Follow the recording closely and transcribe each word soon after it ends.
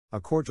A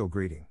cordial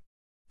greeting.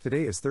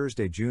 Today is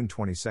Thursday, June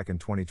 22,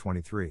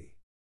 2023.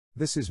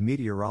 This is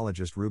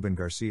meteorologist Ruben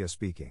Garcia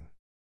speaking.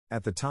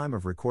 At the time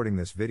of recording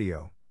this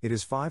video, it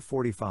is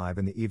 5:45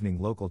 in the evening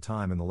local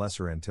time in the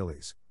Lesser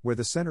Antilles, where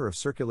the center of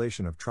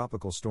circulation of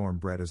Tropical Storm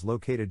Bret is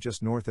located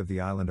just north of the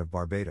island of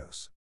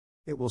Barbados.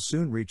 It will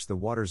soon reach the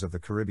waters of the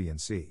Caribbean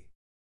Sea.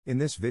 In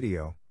this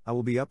video, I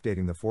will be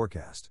updating the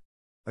forecast.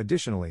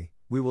 Additionally,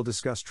 we will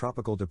discuss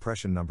Tropical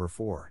Depression number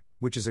 4,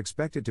 which is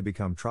expected to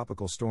become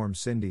Tropical Storm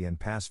Cindy and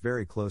pass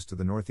very close to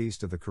the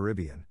northeast of the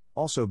Caribbean,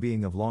 also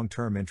being of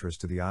long-term interest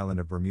to the island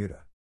of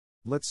Bermuda.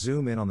 Let's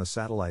zoom in on the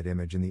satellite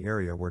image in the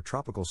area where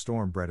Tropical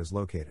Storm Bret is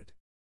located.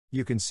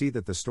 You can see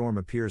that the storm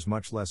appears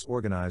much less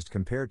organized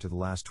compared to the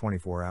last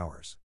 24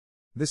 hours.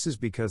 This is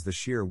because the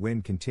shear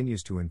wind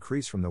continues to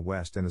increase from the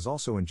west and is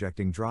also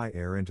injecting dry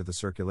air into the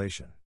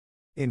circulation.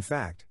 In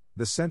fact,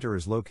 the center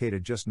is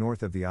located just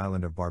north of the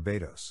island of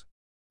Barbados.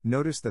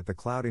 Notice that the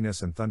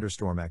cloudiness and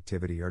thunderstorm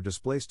activity are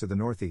displaced to the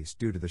northeast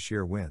due to the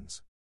shear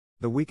winds.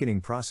 The weakening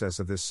process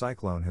of this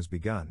cyclone has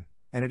begun,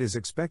 and it is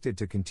expected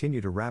to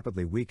continue to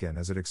rapidly weaken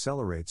as it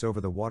accelerates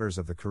over the waters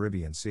of the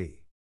Caribbean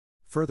Sea.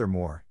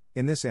 Furthermore,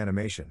 in this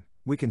animation,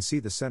 we can see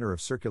the center of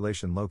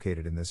circulation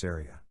located in this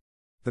area.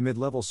 The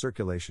mid-level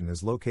circulation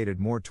is located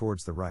more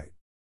towards the right.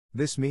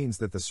 This means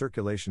that the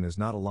circulation is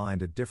not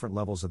aligned at different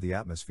levels of the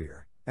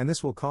atmosphere, and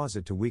this will cause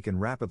it to weaken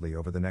rapidly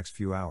over the next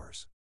few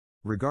hours.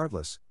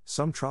 Regardless,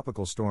 some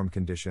tropical storm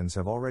conditions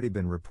have already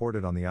been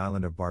reported on the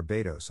island of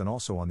Barbados and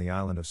also on the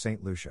island of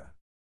Saint Lucia.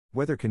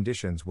 Weather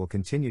conditions will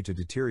continue to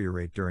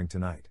deteriorate during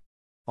tonight.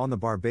 On the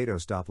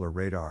Barbados Doppler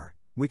radar,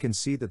 we can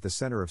see that the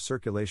center of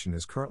circulation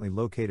is currently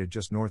located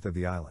just north of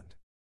the island.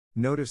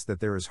 Notice that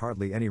there is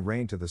hardly any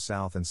rain to the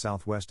south and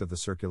southwest of the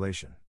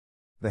circulation.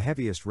 The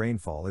heaviest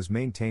rainfall is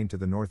maintained to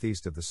the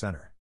northeast of the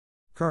center.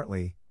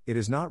 Currently, it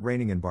is not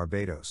raining in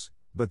Barbados,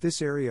 but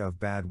this area of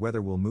bad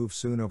weather will move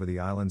soon over the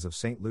islands of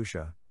Saint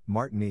Lucia,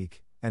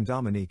 Martinique, and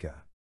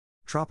Dominica.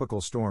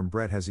 Tropical Storm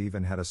Bret has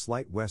even had a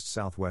slight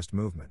west-southwest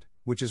movement,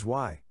 which is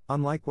why,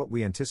 unlike what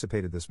we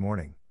anticipated this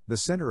morning, the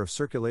center of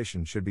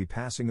circulation should be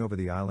passing over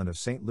the island of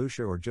Saint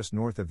Lucia or just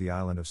north of the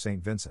island of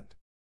St. Vincent.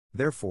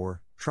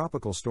 Therefore,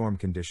 tropical storm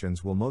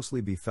conditions will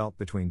mostly be felt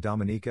between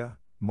Dominica,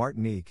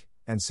 Martinique,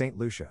 and St.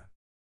 Lucia.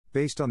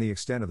 Based on the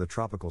extent of the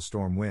tropical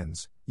storm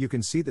winds, you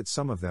can see that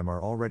some of them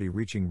are already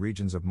reaching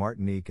regions of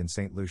Martinique and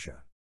St.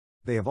 Lucia.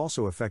 They have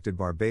also affected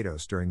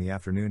Barbados during the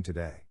afternoon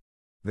today.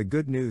 The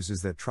good news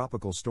is that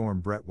Tropical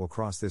Storm Bret will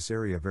cross this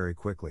area very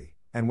quickly,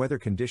 and weather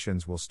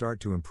conditions will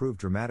start to improve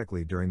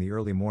dramatically during the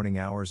early morning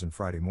hours and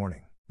Friday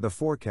morning. The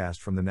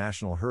forecast from the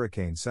National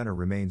Hurricane Center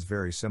remains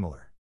very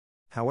similar.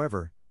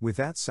 However, with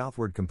that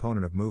southward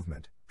component of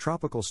movement,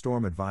 tropical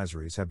storm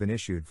advisories have been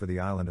issued for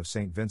the island of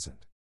St.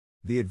 Vincent.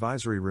 The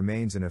advisory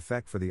remains in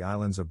effect for the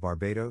islands of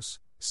Barbados,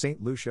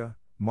 St. Lucia,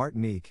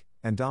 Martinique,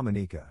 and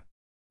Dominica.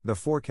 The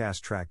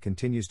forecast track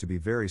continues to be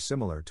very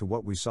similar to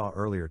what we saw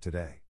earlier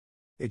today.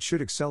 It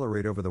should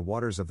accelerate over the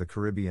waters of the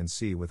Caribbean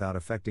Sea without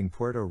affecting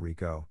Puerto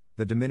Rico,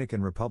 the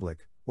Dominican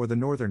Republic, or the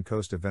northern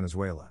coast of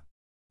Venezuela.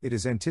 It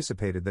is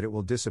anticipated that it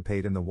will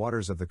dissipate in the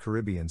waters of the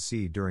Caribbean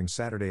Sea during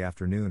Saturday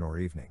afternoon or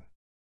evening.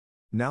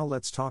 Now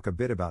let's talk a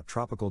bit about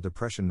Tropical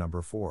Depression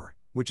number 4,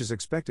 which is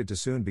expected to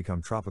soon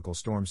become Tropical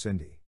Storm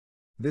Cindy.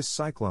 This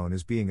cyclone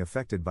is being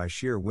affected by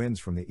shear winds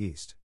from the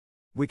east.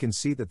 We can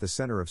see that the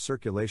center of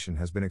circulation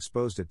has been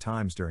exposed at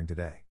times during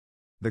today.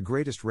 The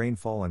greatest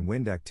rainfall and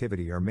wind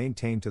activity are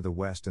maintained to the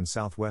west and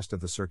southwest of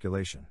the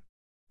circulation.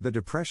 The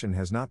depression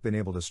has not been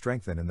able to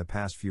strengthen in the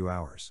past few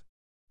hours.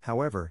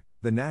 However,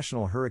 the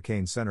National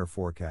Hurricane Center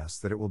forecasts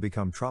that it will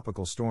become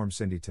Tropical Storm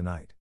Cindy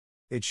tonight.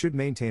 It should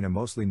maintain a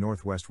mostly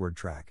northwestward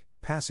track,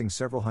 passing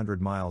several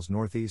hundred miles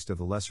northeast of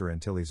the Lesser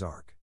Antilles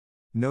arc.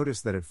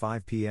 Notice that at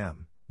 5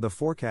 p.m., the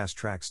forecast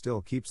track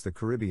still keeps the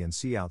Caribbean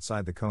Sea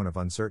outside the cone of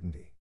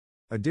uncertainty.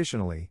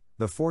 Additionally,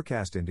 the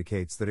forecast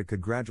indicates that it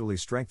could gradually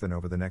strengthen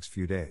over the next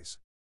few days.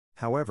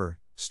 However,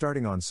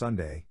 starting on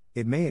Sunday,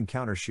 it may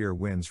encounter shear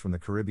winds from the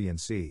Caribbean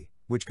Sea,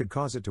 which could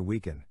cause it to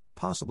weaken,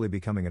 possibly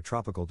becoming a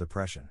tropical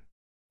depression.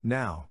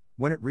 Now,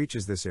 when it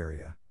reaches this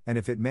area, and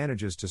if it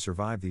manages to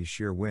survive these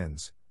shear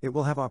winds, it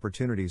will have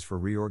opportunities for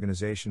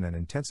reorganization and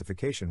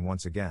intensification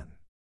once again.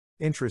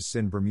 Interests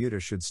in Bermuda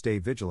should stay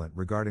vigilant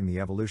regarding the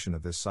evolution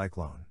of this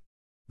cyclone.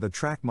 The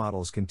track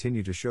models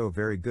continue to show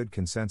very good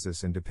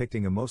consensus in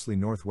depicting a mostly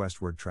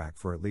northwestward track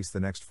for at least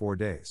the next 4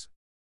 days.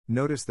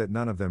 Notice that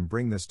none of them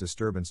bring this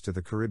disturbance to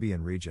the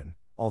Caribbean region,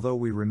 although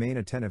we remain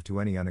attentive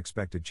to any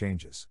unexpected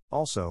changes.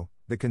 Also,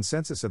 the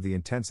consensus of the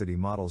intensity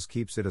models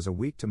keeps it as a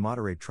weak to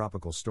moderate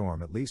tropical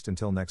storm at least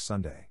until next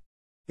Sunday.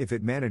 If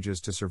it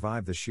manages to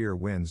survive the shear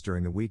winds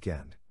during the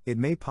weekend, it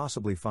may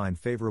possibly find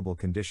favorable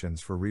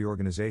conditions for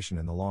reorganization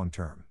in the long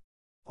term.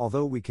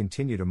 Although we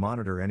continue to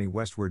monitor any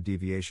westward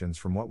deviations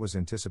from what was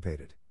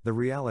anticipated, the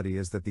reality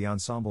is that the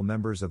ensemble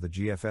members of the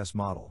GFS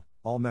model,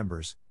 all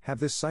members, have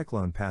this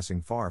cyclone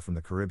passing far from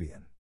the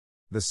Caribbean.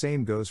 The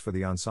same goes for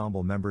the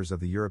ensemble members of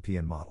the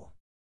European model.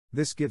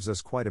 This gives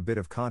us quite a bit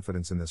of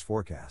confidence in this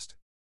forecast.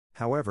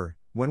 However,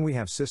 when we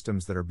have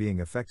systems that are being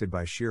affected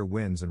by shear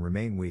winds and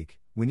remain weak,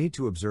 we need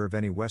to observe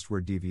any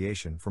westward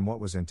deviation from what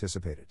was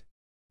anticipated.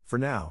 For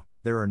now,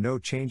 there are no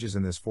changes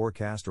in this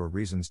forecast or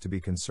reasons to be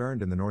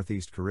concerned in the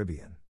Northeast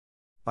Caribbean.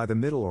 By the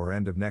middle or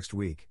end of next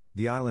week,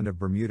 the island of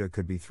Bermuda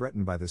could be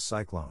threatened by this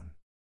cyclone.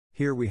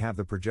 Here we have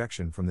the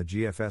projection from the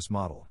GFS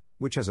model,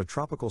 which has a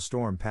tropical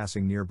storm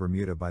passing near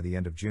Bermuda by the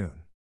end of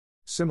June.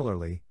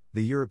 Similarly,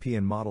 the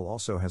European model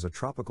also has a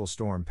tropical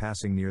storm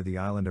passing near the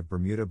island of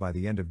Bermuda by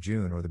the end of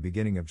June or the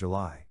beginning of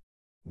July.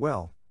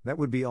 Well, that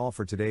would be all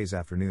for today's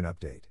afternoon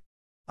update.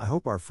 I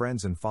hope our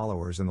friends and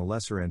followers in the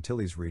Lesser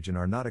Antilles region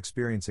are not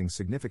experiencing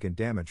significant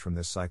damage from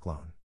this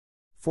cyclone.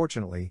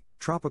 Fortunately,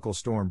 Tropical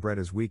Storm Bret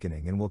is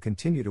weakening and will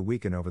continue to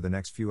weaken over the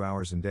next few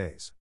hours and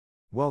days.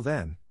 Well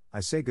then,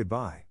 I say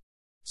goodbye.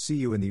 See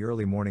you in the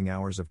early morning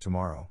hours of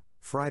tomorrow,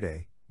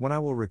 Friday, when I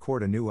will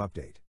record a new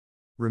update.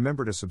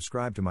 Remember to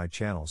subscribe to my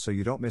channel so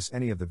you don't miss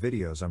any of the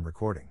videos I'm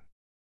recording.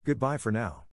 Goodbye for now.